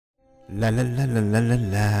La la la la la la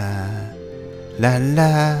la. La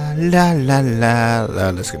la la la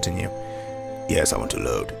la. Let's continue. Yes, I want to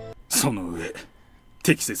load. その上、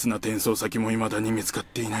適切な転送先も未だに見つかっ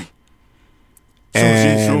ていない。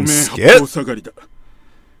正真正銘発砲下がりだ。こ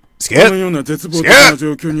のような絶望的な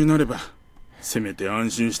状況になれば、せめて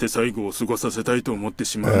安心して最後を過ごさせたいと思って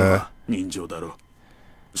しまうのは人情だろ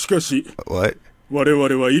う。しかし、我々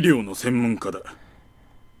は医療の専門家だ。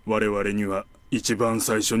我々には一番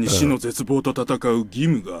最初に死の絶望と戦う義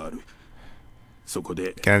務がある。そこ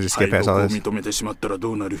で敗北を認めてしまったら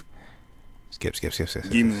どうなる？義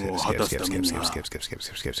務を果たすためには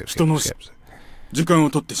人の時間を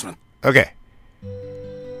取ってしまう。Okay.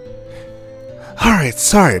 Alright,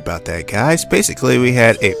 sorry about that, guys. Basically, we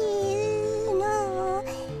had a...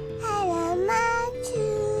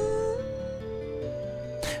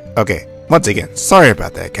 Okay, once again, sorry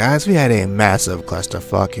about that, guys. We had a massive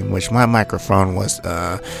clusterfuck in which my microphone was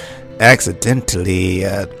accidentally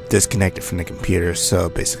disconnected from the computer, so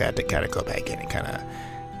basically I had to kind of go back in and kind of,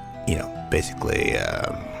 you know, basically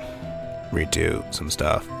redo some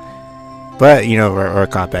stuff. But, you know, we're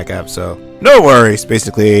caught back up, so no worries.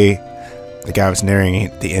 Basically, the guy was nearing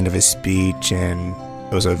the end of his speech, and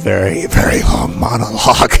it was a very, very long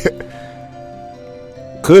monologue.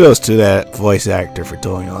 Kudos to that voice actor for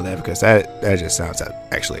doing all that, because that just sounds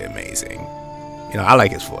actually amazing. You know, I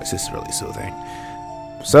like his voice. It's really soothing.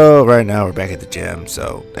 So right now we're back at the gym,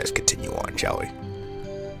 so let's continue on, shall we?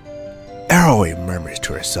 Arroway murmurs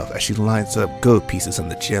to herself as she lines up gold pieces on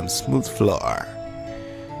the gym's smooth floor.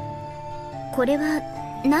 これは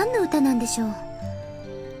何の歌なんでしょう?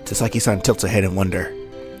 Sasaki-san tilts her head in wonder.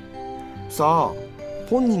 さあ、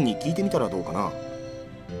本人に聞いてみたらどうかな?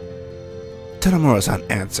 Tanomura-san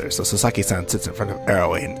answers, so Sasaki-san sits in front of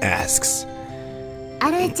Arroway and asks.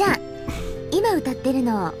 アロエちゃん、今歌ってる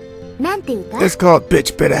のなんて歌? It's called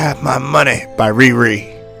Bitch Better Have My Money by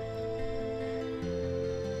Riri.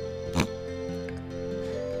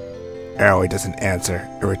 Arroway doesn't answer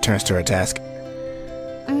and returns to her task.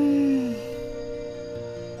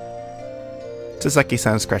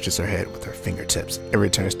 Sasaki-san scratches her head with her fingertips and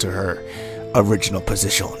returns to her original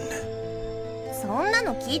position. そんな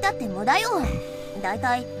の聞いたって無駄よ。だい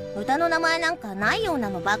たい歌の名前なんかないような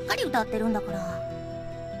のばっかり歌ってるんだから。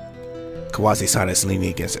Kawase-san is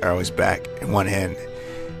leaning against Arroway's back. In one hand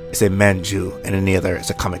is a manju, and in the other is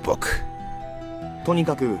a comic book. とに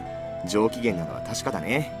かく上機嫌なのは確かだ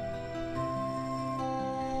ね。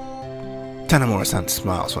Tanomura-san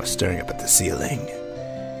smiles while staring up at the ceiling.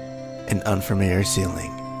 An unfamiliar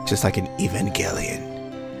ceiling, just like an Evangelion.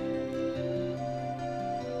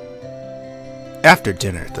 After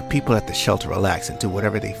dinner, the people at the shelter relax and do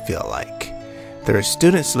whatever they feel like. There are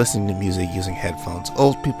students listening to music using headphones,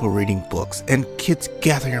 old people reading books, and kids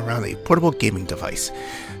gathering around a portable gaming device.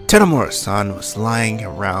 Tanomura-san was lying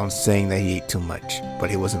around saying that he ate too much, but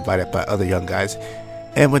he was invited by other young guys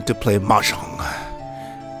and went to play mahjong.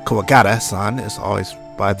 Kawagata-san is always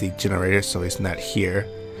by the generator, so he's not here.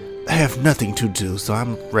 I have nothing to do, so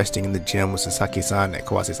I'm resting in the gym with Sasaki-san and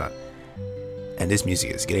Kawase-san. And this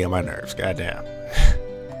music is getting on my nerves, goddamn.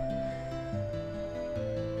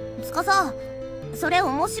 司、それ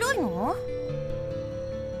面白いの?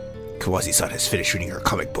 Kawase-san has finished reading her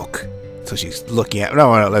comic book, so she's looking at...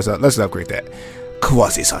 No, let's upgrade that.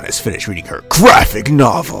 Kawase-san has finished reading her graphic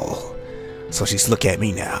novel, so she's looking at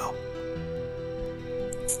me now.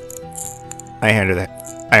 I hand her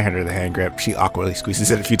the hand grab. She awkwardly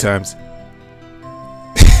squeezes it a few times.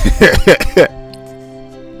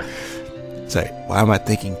 Sorry, why am I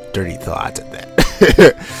thinking dirty thoughts at that?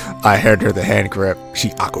 I hand her the hand grab.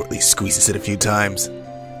 She awkwardly squeezes it a few times.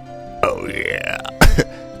 Oh yeah.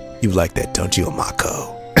 You like that, don't you,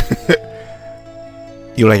 Amako?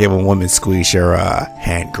 You like it when women squeeze your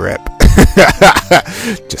hand grip.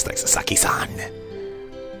 Just like Sasaki-san.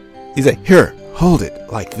 He's like, here, hold it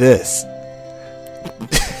like this.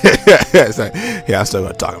 Like, yeah, I'm still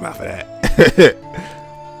gonna talk about for that.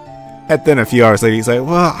 And then a few hours later, he's like,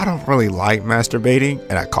 well, I don't really like masturbating.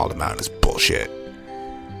 And I called him out on his bullshit.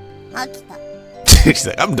 She's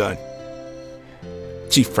like, I'm done.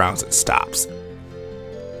 She frowns and stops.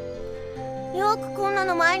 No,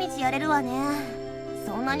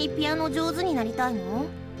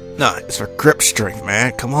 it's for grip strength,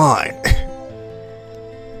 man. Come on.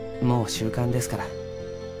 もう習慣ですから。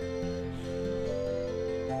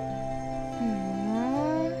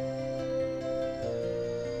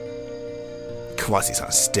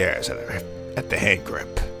Kawase-san stares at the hand grip.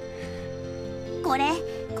 これ、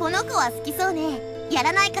この子は好きそうね。や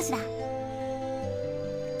らないかしら?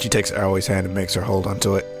 She takes Arroway's hand and makes her hold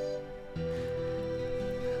onto it.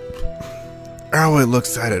 Aoi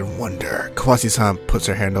looks at it in wonder. Kawase-san puts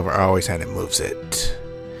her hand over Aoi's hand and moves it.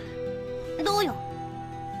 どうよ。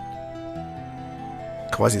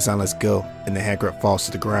 Kawase-san lets go, and the hand grip falls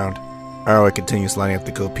to the ground. Aoi continues lining up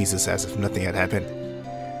the gold pieces as if nothing had happened.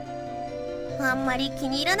 あんまり気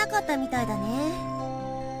に入らなかったみたいだね。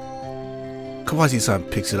 Kawase-san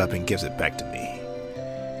picks it up and gives it back to me.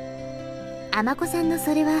 あまこさんの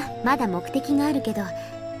それはまだ目的があるけど、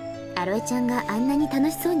アロエちゃんがあんなに楽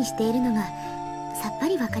しそうにしているのがさっぱ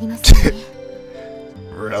りわかりませんね。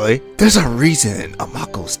Really? There's a reason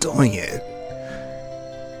Amako's doing it.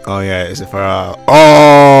 Oh yeah, is it for oh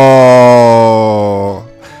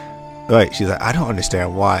wait, she's like, I don't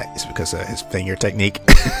understand why. It's because of his finger technique.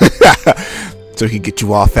 So he can get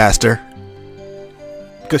you off faster.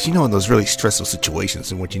 Because you know, in those really stressful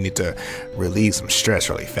situations in which you need to relieve some stress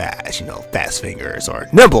really fast, you know, fast fingers or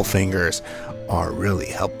nimble fingers are really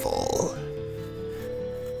helpful.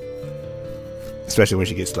 Especially when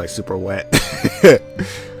she gets like super wet.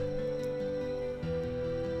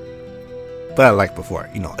 But like before,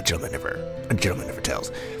 you know, a gentleman never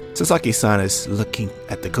tells. Sasaki-san is looking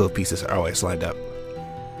at the gold pieces are always lined up.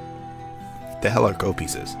 The hell are gold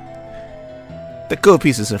pieces? The gold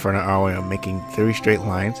pieces in front of Aoi are making 3 straight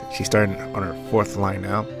lines. She's starting on her 4th line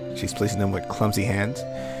now. She's placing them with clumsy hands,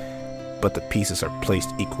 but the pieces are placed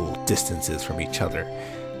equal distances from each other,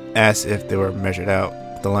 as if they were measured out.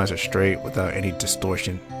 The lines are straight without any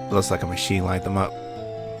distortion. It looks like a machine lined them up.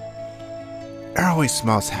 Aoi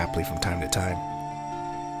smiles happily from time to time.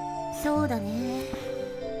 そうだね。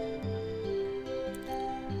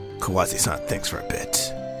 Kawase-san thinks for a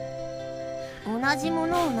bit. 同じも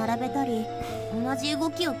のを並べたり、同じ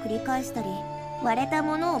動きを繰り返したり、割れた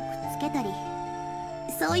ものをくっつけたり、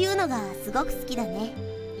そういうのがすごく好きだね。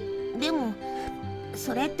でも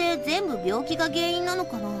それって全部病気が原因なの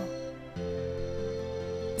かな。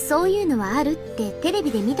そういうのはあるってテレ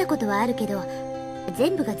ビで見たことはあるけど、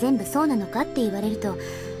全部が全部そうなのかって言われると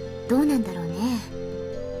どうなんだろうね。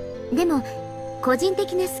でも個人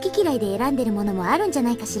的な好き嫌いで選んでるものもあるんじゃ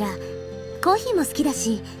ないかしら。コーヒーも好きだ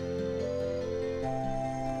し。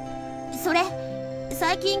それ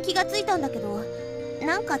最近気がついたんだけど、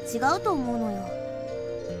なんか違うと思うのよ。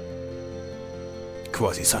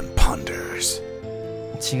 Kawase-san ponders.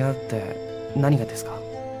 違うって何がですか？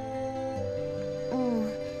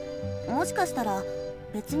もしかしたら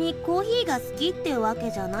別にコーヒーが好きってわ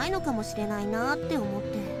けじゃないのかもしれないなって思っ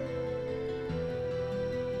て。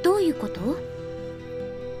どういうこと？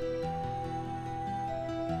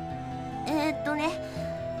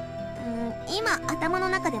今頭の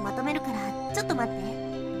中でまとめるからちょっと待って。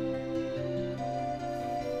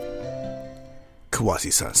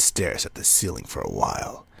 Kawase-san stares at the ceiling for a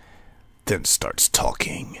while, then starts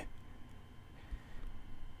talking.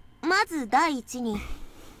 まず第一に、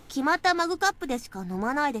決まったマグカップでしか飲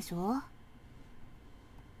まないでしょ。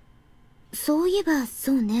そういえば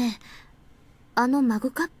そうね。あのマ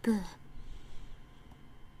グカップ。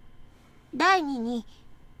第二に、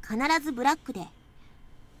必ずブラックで、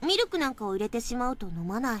ミルクなんかを入れてしまうと飲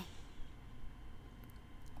まない。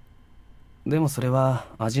でもそれは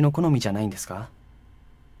味の好みじゃないんですか？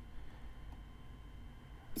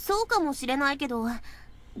そうかもしれないけど、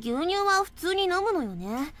牛乳は普通に飲むのよ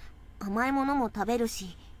ね。甘いものも食べる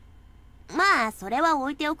し。まあそれは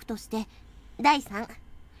置いておくとして、第3、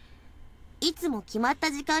いつも決まった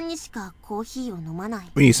時間にしかコーヒーを飲まない。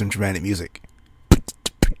 We need some dramatic music.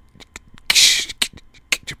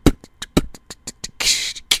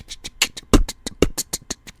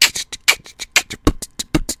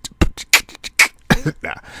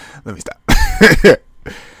 Nah, let me stop.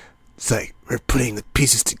 It's like we're putting the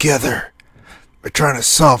pieces together. We're trying to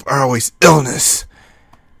solve Aoi's illness.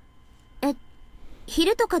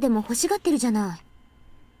 昼とかでも欲しがってるじゃない。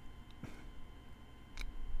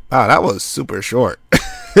Wow, that was super short.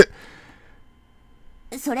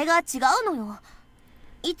 それが違うのよ。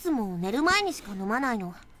いつも寝る前にしか飲まない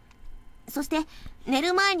の。そして寝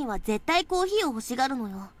る前には絶対コーヒーを欲しがるの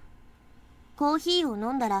よ。コーヒーを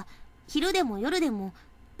飲んだら昼でも夜でも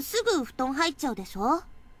すぐ布団入っちゃうでしょ。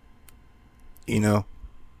 You know,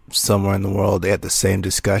 somewhere in the world they had the same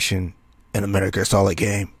discussion. In America, it's all a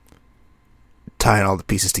game. Tying all the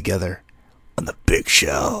pieces together on the big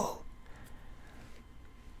shell.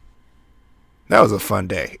 That was a fun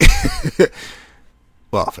day.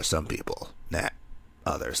 Well, for some people, not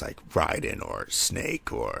others, like Raiden or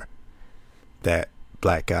Snake or that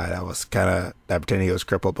black guy that was that pretending he was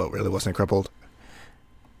crippled but really wasn't crippled.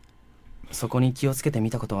 そこに気をつけてみ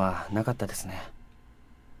たことはなかったですね。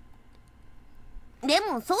で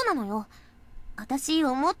もそうなのよ。私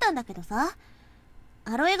思ったんだけどさ、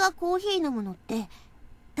アロエがコーヒー飲むのって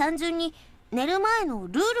単純に寝る前の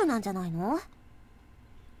ルールなんじゃないの？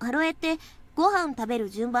アロエってご飯食べる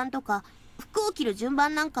順番とか服を着る順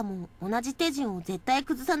番なんかも同じ手順を絶対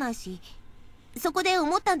崩さないし、そこで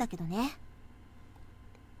思ったんだけどね。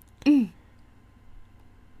うん。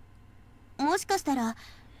もしかしたら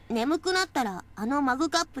眠くなったらあのマグ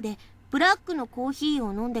カップでブラックのコーヒー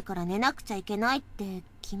を飲んでから寝なくちゃいけないって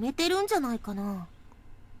決めてるんじゃないかな。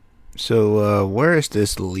So, where is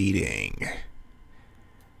this leading?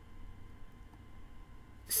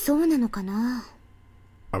 そうなのかな。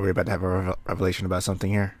 Are we about to have a revelation about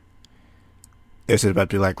something here? Is it about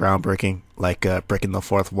to be like groundbreaking? Like breaking the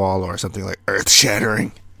fourth wall or something like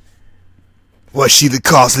earth-shattering? Was she the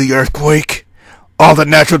cause of the earthquake? All the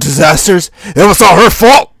natural disasters? It was all her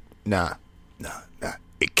fault? Nah.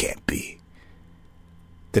 It can't be.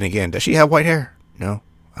 Then again, does she have white hair? No,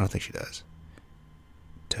 I don't think she does.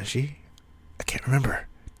 Does she? I can't remember.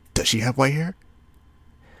 Does she have white hair?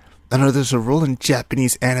 I know there's a rule in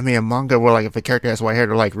Japanese anime and manga where, like, if a character has white hair,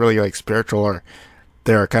 they're, like, really, like, spiritual or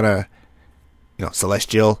they're kind of, you know,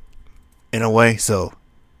 celestial in a way. So,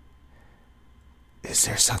 is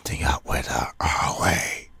there something up with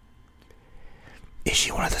ROA? Is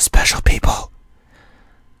she one of the special people?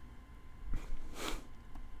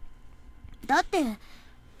 だって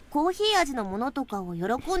コーヒー味のものとかを喜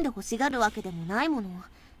んで欲しがるわけでもないもの。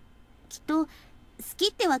きっと好き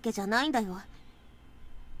ってわけじゃないんだよ。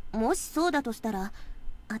もしそうだとしたら、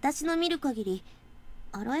私の見る限り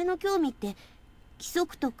アロエの興味って規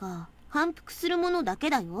則とか反復するものだけ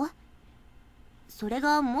だよ。それ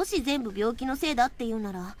がもし全部病気のせいだっていう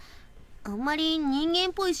なら、あんまり人間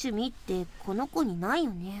っぽい趣味ってこの子にない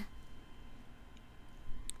よね。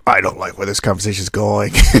I don't like where this conversation's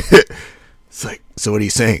going. It's like, so what are you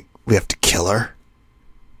saying? We have to kill her?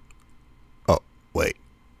 Oh, wait.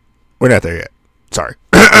 We're not there yet. Sorry.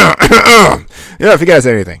 Yeah, if you guys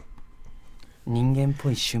say anything. 人間っ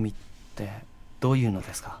ぽい趣味ってどういうの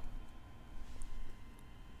ですか？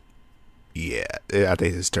 Yeah, I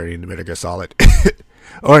think it's turning into Metal Gear Solid.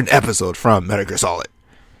 Or an episode from Metal Gear Solid.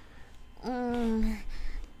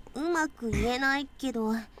 うまく言えないけ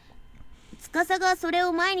ど、司がそれ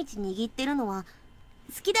を毎日握ってるのは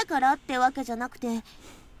好きだからってわけじゃなくて、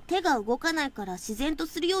手が動かないから自然と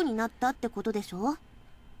するようになったってことでしょ？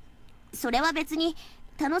それは別に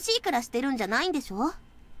楽しいからしてるんじゃないんでしょ？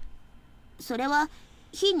それは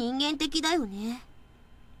非人間的だよね。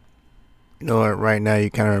You know what, right now you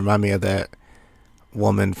kind of remind me of that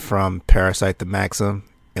woman from Parasite the Maxim,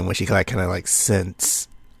 and when she kind of like sense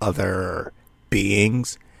other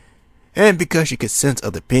beings, and because she could sense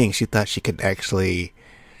other beings, she thought she could actually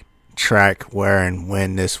track where and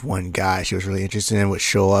when this one guy she was really interested in would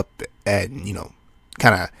show up and, you know,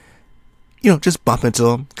 kind of, you know, just bump into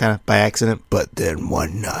him kind of by accident. But then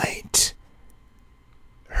one night,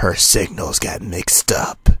 her signals got mixed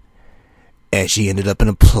up, and she ended up in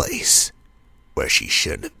a place where she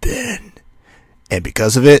shouldn't have been. And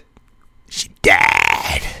because of it, she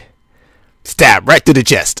died. Stabbed right through the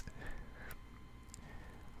chest.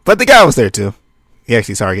 But the guy was there too. He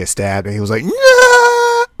actually saw her get stabbed, and he was like,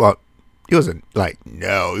 no! Well, he wasn't like,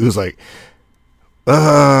 no. He was like,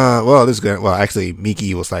 well, this is gonna, well, actually,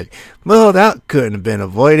 Miki was like, well, that couldn't have been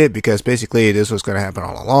avoided because basically this was going to happen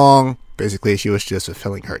all along. Basically, she was just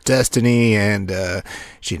fulfilling her destiny, and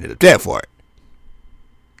she ended up dead for it.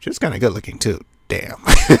 She was kind of good looking too. Damn.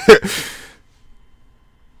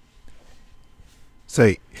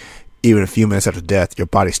 So, even a few minutes after death, your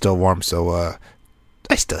body's still warm, so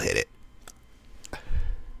I still hit it.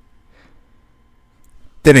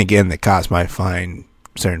 Then again, the cops might find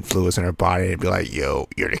certain fluids in her body and be like, yo,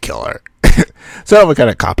 you're the killer. So that would kind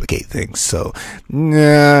of complicate things. So,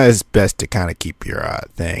 nah, it's best to kind of keep your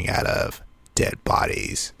thing out of dead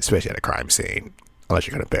bodies, especially at a crime scene, unless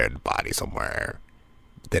you're going to bury the body somewhere.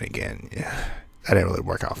 Then again, yeah, that didn't really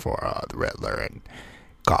work out for the Riddler and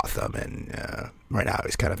Gotham, and right now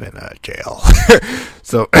he's kind of in jail.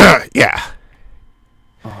 So, yeah.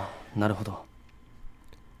 なるほど。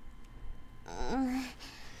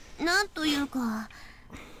なんというか、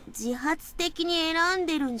自発的に選ん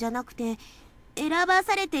でるんじゃなくて、選ば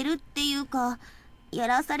されてるっていうか、や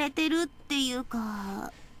らされてるっていう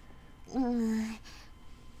か、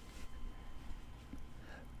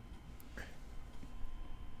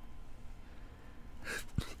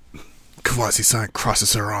Kawase-san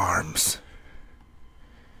crosses her arms.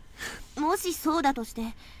 もしそうだとし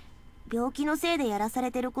て、病気のせいでやらさ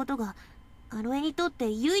れてることがアロエにとっ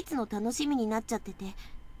て唯一の楽しみになっちゃってて、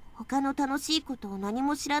他の楽しいことを何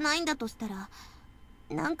も知らないんだとしたら、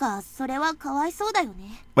なんかそれはかわいそうだよ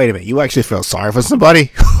ね。Wait a minute, you actually feel sorry for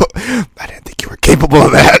somebody? I didn't think you were capable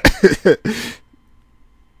of that.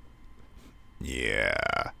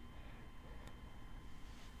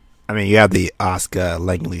 I mean, you have the Asuka,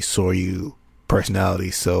 Langley, Soryu personality,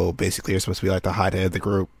 so basically you're supposed to be like the hothead of the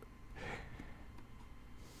group.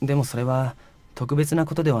 でもそれは特別な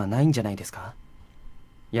ことではないんじゃないですか。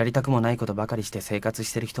やりたくもないことばかりして生活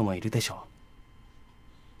してる人もいるでしょ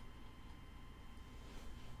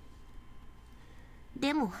う。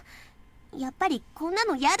でもやっぱりこんな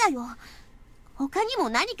の嫌だよ。他にも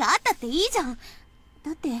何かあったっていいじゃん。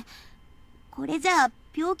だってこれじゃあ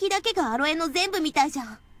病気だけがアロエの全部みたいじゃ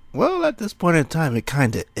ん。Well, at this point in time, it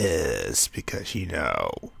kinda is, because, you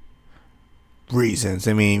know, reasons.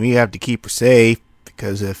 I mean, we have to keep her safe,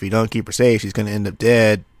 because if you don't keep her safe, she's gonna end up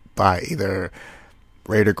dead by either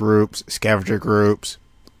raider groups, scavenger groups,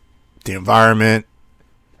 the environment,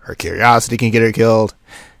 her curiosity can get her killed,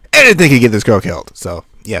 anything can get this girl killed. So,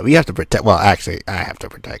 yeah, we have to protect, well, actually, I have to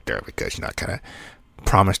protect her, because, you know, I kinda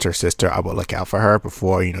promised her sister I would look out for her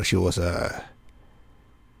before, you know, she was,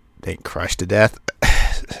 they crushed to death.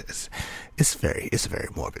 It's a very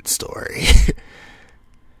morbid story.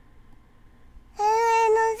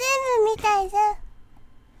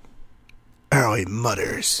 Arrowhead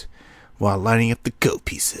mutters while lining up the goat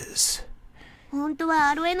pieces. 本当は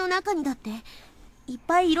アロエの中にだっていっ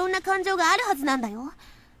ぱいいろんな感情があるはずなんだよ。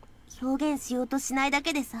表現しようとしないだ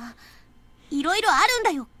けでさ、いろいろあるん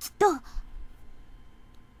だよ、きっと。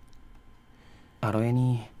アロエ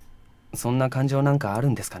にそんな感情なんかある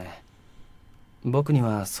んですかね。僕に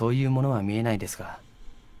はそういうものは見えないですが。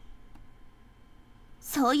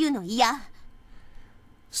そういうの嫌。Oh,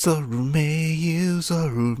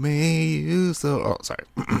 sorry.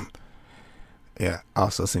 Yeah, I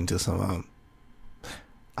was listening to some,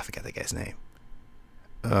 I forgot that guy's name.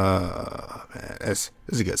 Man, it's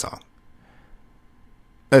a good song.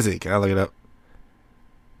 Let's see, can I look it up?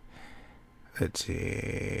 Let's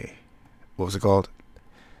see. What was it called?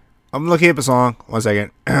 I'm looking up a song. 1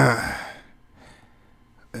 second.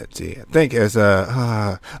 Let's see. I think it's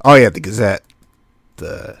oh yeah, the Gazette.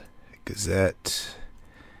 The Gazette.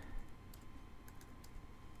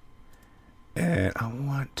 And I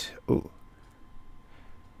want oh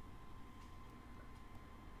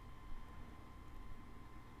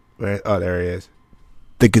there he is.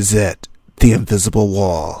 The Gazette, the Invisible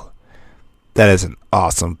Wall. That is an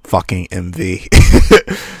awesome fucking MV.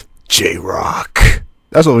 J-Rock.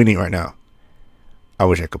 That's what we need right now. I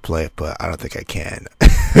wish I could play it, but I don't think I can.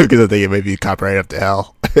 Because I think it may be copyright up to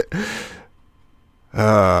hell.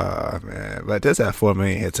 Oh, man. But it does have 4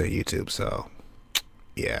 million hits on YouTube, so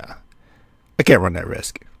yeah. I can't run that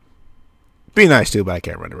risk. Be nice too, but I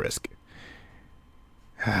can't run the risk.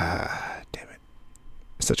 Ah, damn it.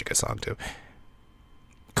 It's such a good song too.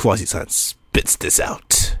 Quasi-san spits this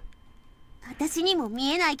out. 私にも見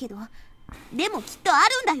えないけど、でもきっとあ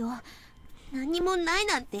るんだよ。何にもない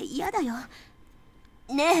なんて嫌だよ。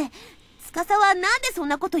ねえ、司はなんでそん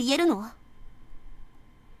なこと言えるの？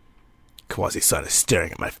 Quasi-san is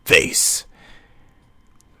staring at my face.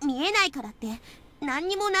 見えないからって何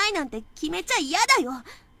にもないなんて決めちゃ嫌だよ。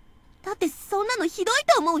だってそんなのひどい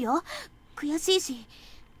と思うよ。悔しいし、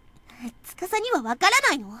司にはわから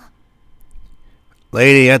ないの。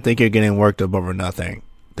Lady, I think you're getting worked up over nothing.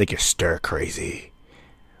 I think you're stir crazy.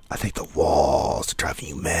 I think the walls are driving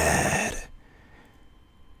you mad.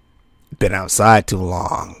 Been outside too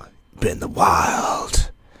long. Been in the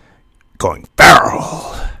wild. Going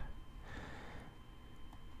feral.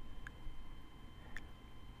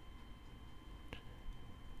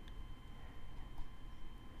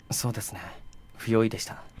 そうですね。不用意でし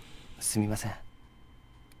た。すみません。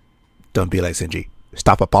Don't be like Shinji.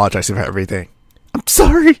 Stop apologizing for everything. I'm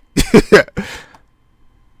sorry.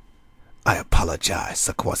 I apologize.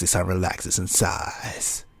 So Quasi-san relaxes and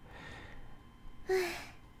sighs.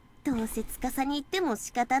 どうせ司に言っても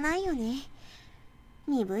仕方ないよね。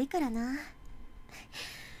鈍いからな。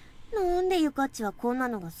なんでユカッチはこんな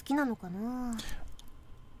のが好きなのかな。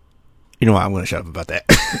You know what? I'm going to shut up about that.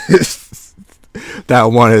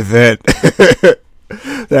 That one event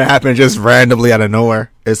that happened just randomly out of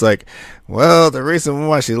nowhere. It's like, well, the reason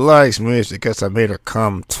why she likes me is because I made her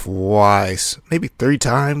come twice, maybe 3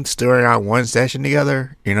 times during our one session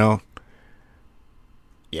together, you know?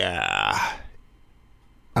 Yeah.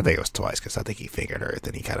 I think it was twice because I think he fingered her.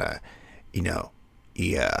 Then he kind of, you know,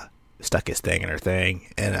 he stuck his thing in her thing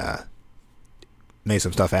and made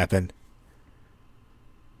some stuff happen.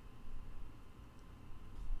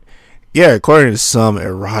 Yeah, according to some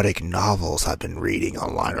erotic novels I've been reading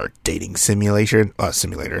online or dating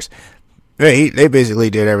simulators, they basically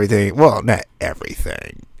did everything. Well, not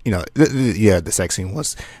everything. You know, the sex scene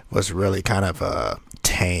was really kind of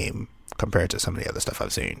tame compared to some of the other stuff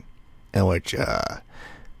I've seen. In which,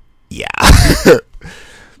 yeah.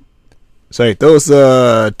 Sorry, those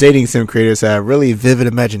dating sim creators have really vivid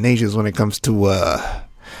imaginations when it comes to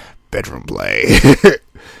bedroom play.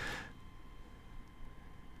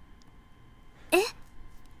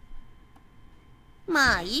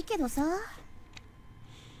 まあいいけどさ。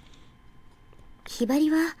ひばり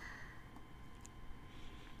は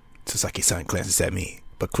Sasaki-san glances at me,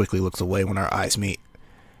 but quickly looks away when our eyes meet.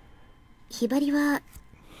 ひばりは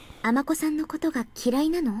あ子さんのことが嫌い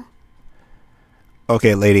なの？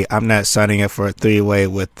 Okay, lady, I'm not signing up for a three-way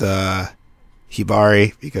with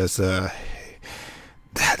Hibari because that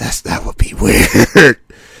would be weird.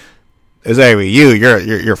 It's like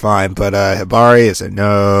you're fine, but Hibari is a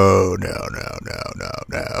no.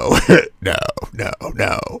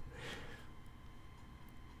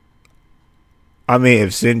 I mean,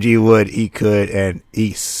 if Shinji would, he could, and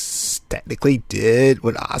he technically did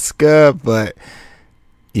with Asuka, but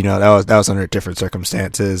you know that was under different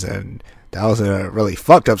circumstances, and that was a really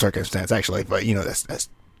fucked up circumstance actually. But you know that's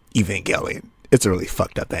Evangelion. It's a really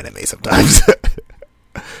fucked up anime sometimes.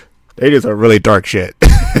 They do some really dark shit.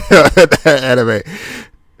 Anime.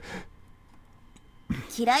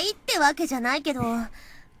 嫌いってわけじゃないけど、な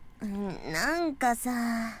んかさ。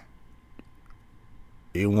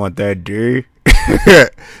You want that D?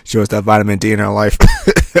 Show us that vitamin D in our life.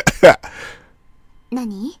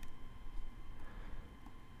 何？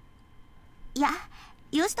いや、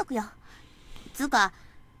よしとくよ。つうか、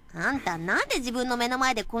あんたなんで自分の目の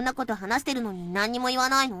前でこんなこと話してるのに何にも言わ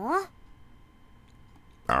ないの？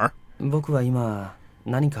僕は今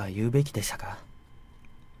何か言うべきでしたか？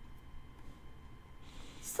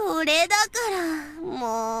それだから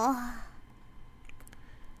もう。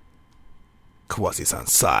Kawase-san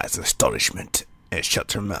sighs in astonishment and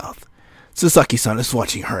shuts her mouth. Sasaki-san is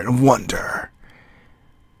watching her in wonder.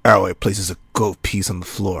 Arrowhead places a gold piece on the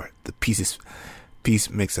floor. The piece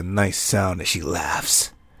makes a nice sound as she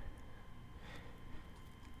laughs.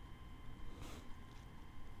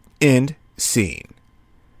 End scene.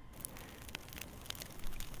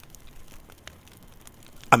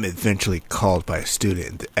 I'm eventually called by a student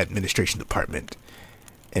in the administration department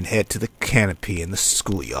and head to the canopy in the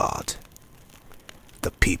schoolyard. The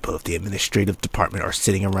people of the administrative department are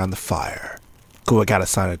sitting around the fire.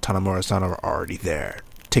 Kuwagata-san and Tanamura-san are already there,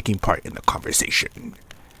 taking part in the conversation.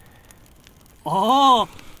 ああ、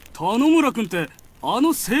田野村君ってあ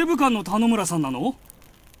の西部官の田野村さんなの？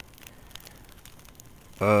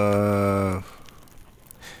 I'm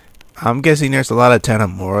guessing there's a lot of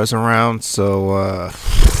Tanamuras around, so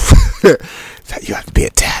you have to be a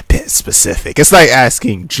tad bit specific. It's like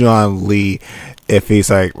asking John Lee if he's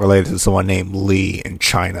like related to someone named Lee in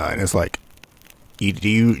China, and it's like, do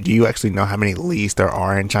you actually know how many Lees there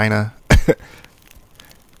are in China?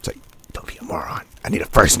 It's like, don't be a moron. I need a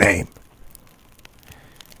first name.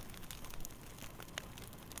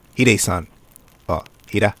 Hide-san. Oh,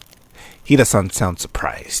 Hida-san sounds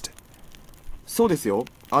surprised. そうですよ。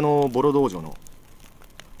ボロ道場の。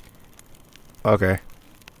 Okay.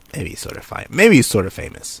 Maybe he's sort of fine. Maybe he's sort of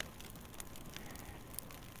famous.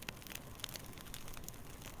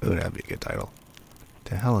 Ooh, that'd be a good title.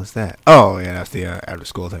 The hell is that? Oh, yeah, that's the after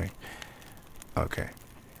school thing. Okay.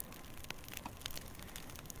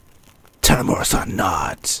 Tanamura-san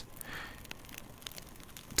nods.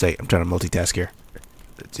 Say, I'm trying to multitask here.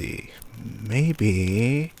 Let's see.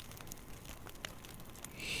 Maybe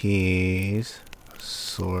he's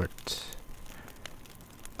sort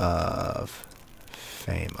of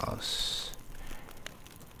famous.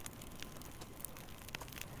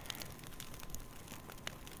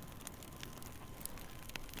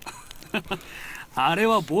 Haha. あれ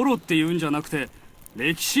はボロって言うんじゃなくて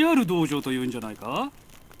歴史ある道場と言うんじゃないか？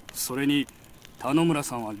それに田野村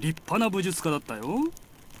さんは立派な武術家だったよ。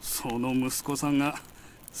その息子さんが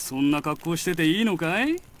そんな格好してていいのか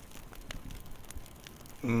い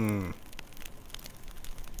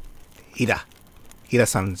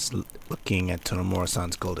？Hida-san's looking at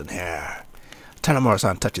Tanomura-san's golden hair.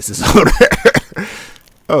 Tanomura-san touches his own hair.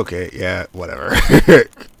 Okay, yeah, whatever.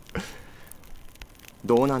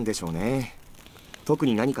 どうなんでしょうね。特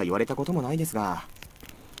に何か言われたこともないですが、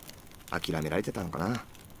諦められてたのかな。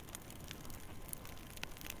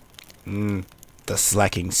The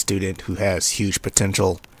slacking student who has huge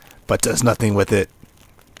potential, but does nothing with it.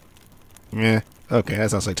 Yeah, okay, that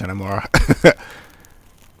sounds like Tanomura.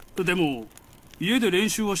 でも家で練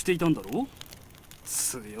習はしていたんだろ？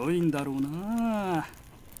強いんだろうな。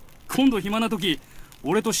今度暇な時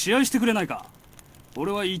俺と試合してくれないか？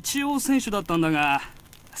俺は一応選手だったんだが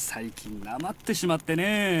最近なまってしまって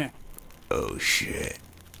ね。 Oh shit.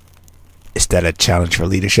 Is that a challenge for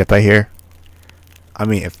leadership, I hear? I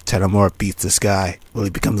mean, if Tanomura beats this guy, will he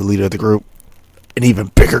become the leader of the group? An even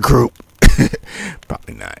bigger group?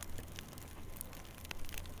 Probably not.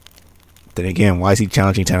 Then again, why is he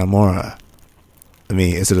challenging Tanamura? I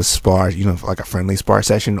mean, is it a spar, like a friendly spar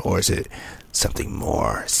session, or is it something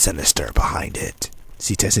more sinister behind it? Is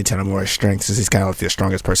he testing Tanamura's strength since he's kind of like the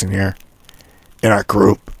strongest person here in our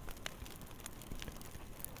group?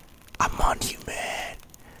 I'm on you, man.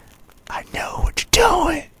 I know what you're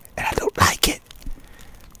doing, and I don't like it.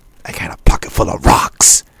 I got a pocket full of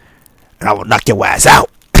rocks, and I will knock your ass out.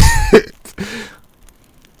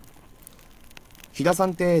 飛田さ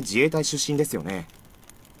んって自衛隊出身ですよね。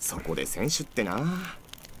そこで選手ってな。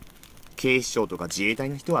警視庁とか自衛隊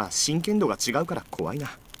の人は真剣度が違うから怖い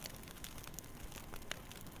な。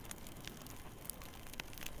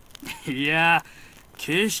いや、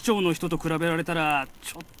警視庁の人と比べられたら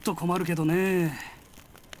ちょっと困るけどね。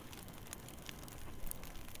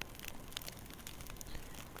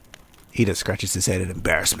Ida scratches his head in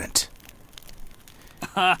embarrassment.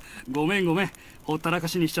 あ、ごめんごめん。ほったらか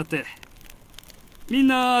しにしちゃって。みん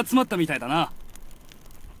な集まったみたいだな。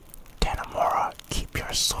Tanamura, keep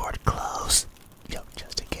your sword close.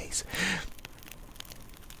 Just in case.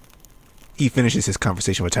 He finishes his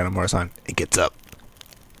conversation with Tanamura-san and gets up.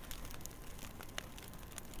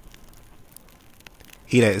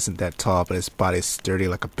 Ida isn't that tall, but his body is sturdy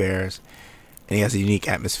like a bear's, and he has a unique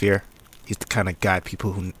atmosphere. He's the kind of guy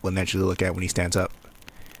people who will naturally look at when he stands up.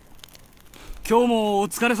 今日もお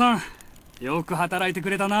疲れさん。よく働いてく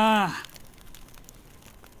れたな。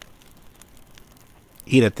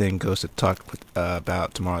Ida then goes to talk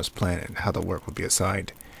about tomorrow's plan and how the work will be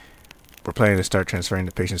assigned. We're planning to start transferring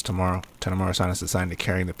the patients tomorrow. Tanamura-san is assigned to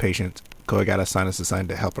carrying the patients. Koigata-san is assigned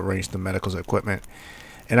to help arrange the medical equipment.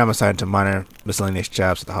 And I'm assigned to minor miscellaneous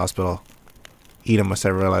jobs at the hospital. Ida must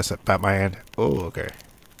have realized about my end. Oh, okay.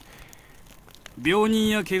 病人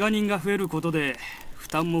や怪我人が増えることで負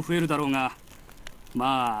担も増えるだろうが、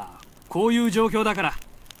まあこういう状況だから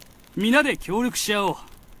皆で協力し合おう。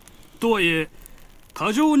とはいえ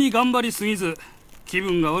過剰に頑張りすぎず、気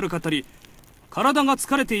分が悪かったり体が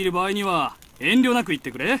疲れている場合には遠慮なく言っ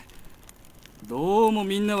てくれ。どうも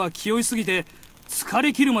みんなは気負いすぎて疲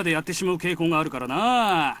れ切るまでやってしまう傾向があるから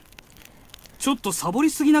な。ちょっとサボり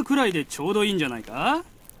すぎなくらいでちょうどいいんじゃないか。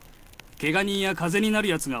怪我人や風邪になる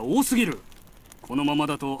やつが多すぎる。このまま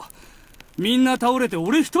だとみんな倒れて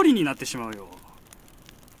俺一人になってしまうよ。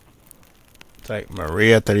It's like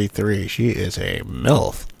Maria 33. She is a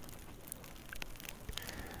MILF.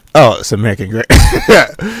 Oh, it's American Great.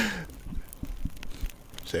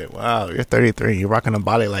 Say, wow, you're 33. You're rocking a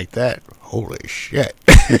body like that. Holy shit.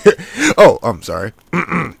 Oh, I'm sorry.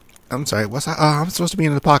 I'm sorry. What's that? I'm supposed to be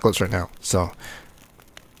in the apocalypse right now. So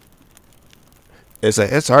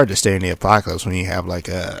it's hard to stay in the apocalypse when you have like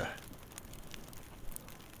damn,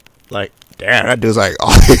 that dude's like,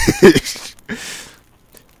 oh.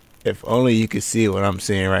 If only you could see what I'm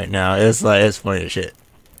seeing right now. It's funny as shit.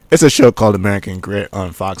 It's a show called American Grit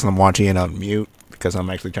on Fox, and I'm watching it on mute because I'm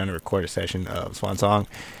actually trying to record a session of Swan Song.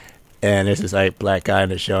 And there's this like black guy in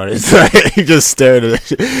the show, and it's like he just stared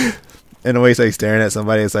at it. And the way he's like staring at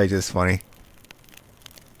somebody, it's like just funny.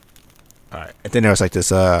 Alright. And then there was like this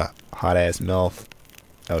hot ass MILF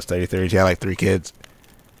that was 33. She had like 3 kids.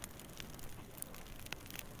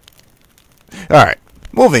 Alright,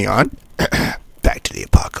 moving on. Back to the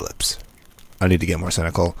apocalypse. I need to get more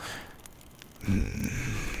cynical.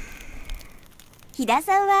 飛田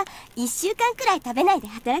さんは1週間くらい食べないで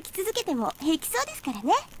働き続けても平気そうですから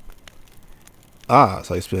ね。Ah,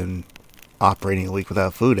 so he's been operating a week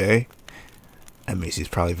without food, eh? That means he's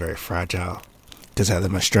probably very fragile. Doesn't have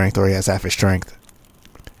that much strength, or he has half his strength.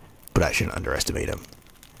 But I shouldn't underestimate him.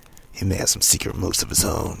 He may have some secret moves of his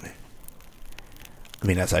own. I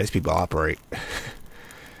mean, that's how these people operate.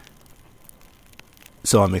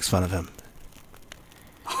 So I makes fun of him.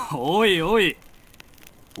 おいおい、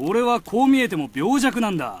俺はこう見えても病弱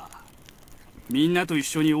なんだ。みんなと一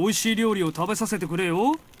緒に美味しい料理を食べさせてくれ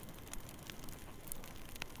よ。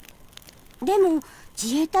でも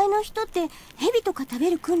自衛隊の人って蛇とか食べ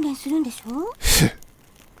る訓練するんでしょ？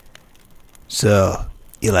 So,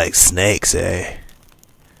 you like snakes, eh?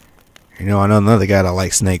 You know, I know another guy that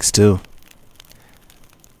likes snakes too.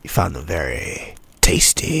 He found them very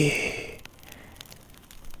tasty.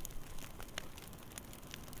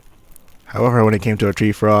 However, when it came to a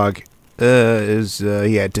tree frog,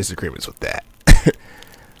 he had disagreements with that.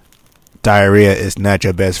 Diarrhea is not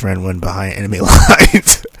your best friend when behind enemy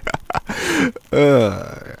lines.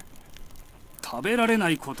 食べられな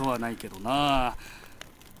いことはないけどな。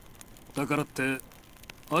だからって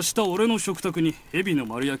明日俺の食卓に蛇の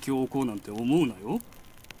丸焼きを置こうなんて思うなよ。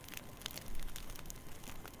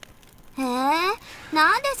へえ、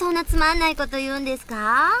なんでそんなつまんないこと言うんです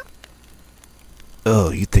か？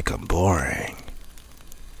 Oh, you think I'm boring?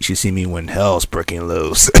 You should see me when hell's breaking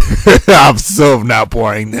loose. I'm so not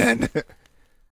boring then.